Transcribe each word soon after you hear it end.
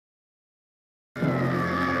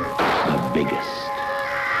biggest,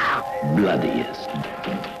 bloodiest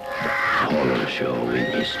horror show in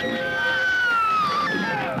history.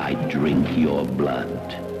 I drink your blood.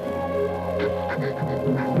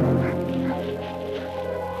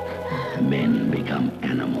 Men become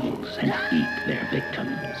animals and eat their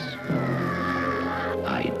victims.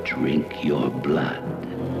 I drink your blood.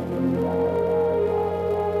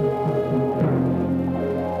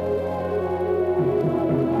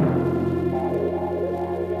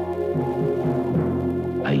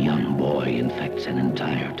 A young boy infects an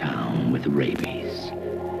entire town with rabies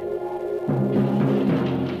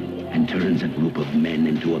and turns a group of men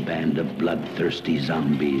into a band of bloodthirsty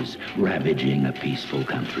zombies ravaging a peaceful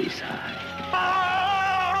countryside.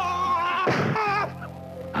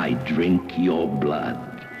 I drink your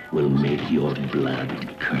blood will make your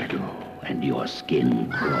blood curdle and your skin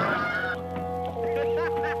crawl.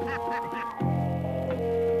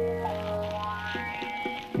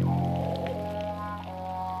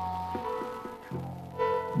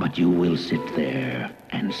 But you will sit there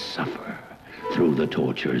and suffer through the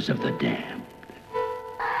tortures of the damned.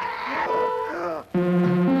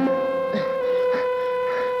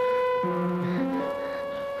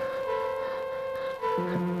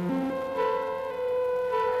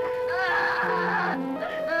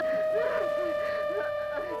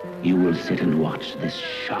 You will sit and watch this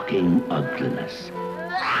shocking ugliness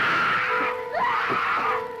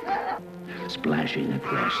splashing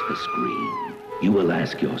across the screen. You will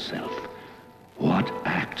ask yourself, what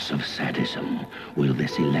acts of sadism will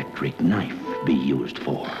this electric knife be used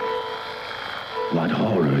for? What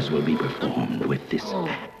horrors will be performed with this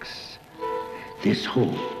axe, this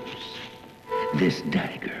hose, this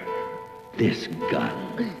dagger, this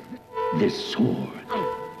gun, this sword?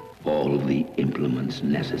 All the implements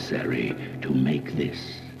necessary to make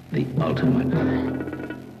this the ultimate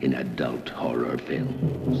in adult horror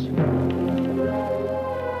films.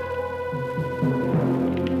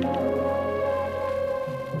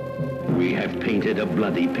 We have painted a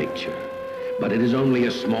bloody picture, but it is only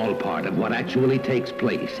a small part of what actually takes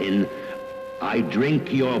place in I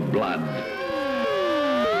Drink Your Blood.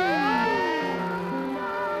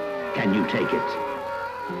 Can you take it?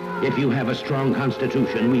 If you have a strong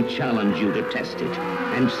constitution, we challenge you to test it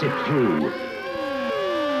and sit through.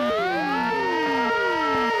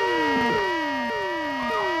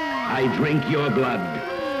 I drink your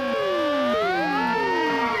blood.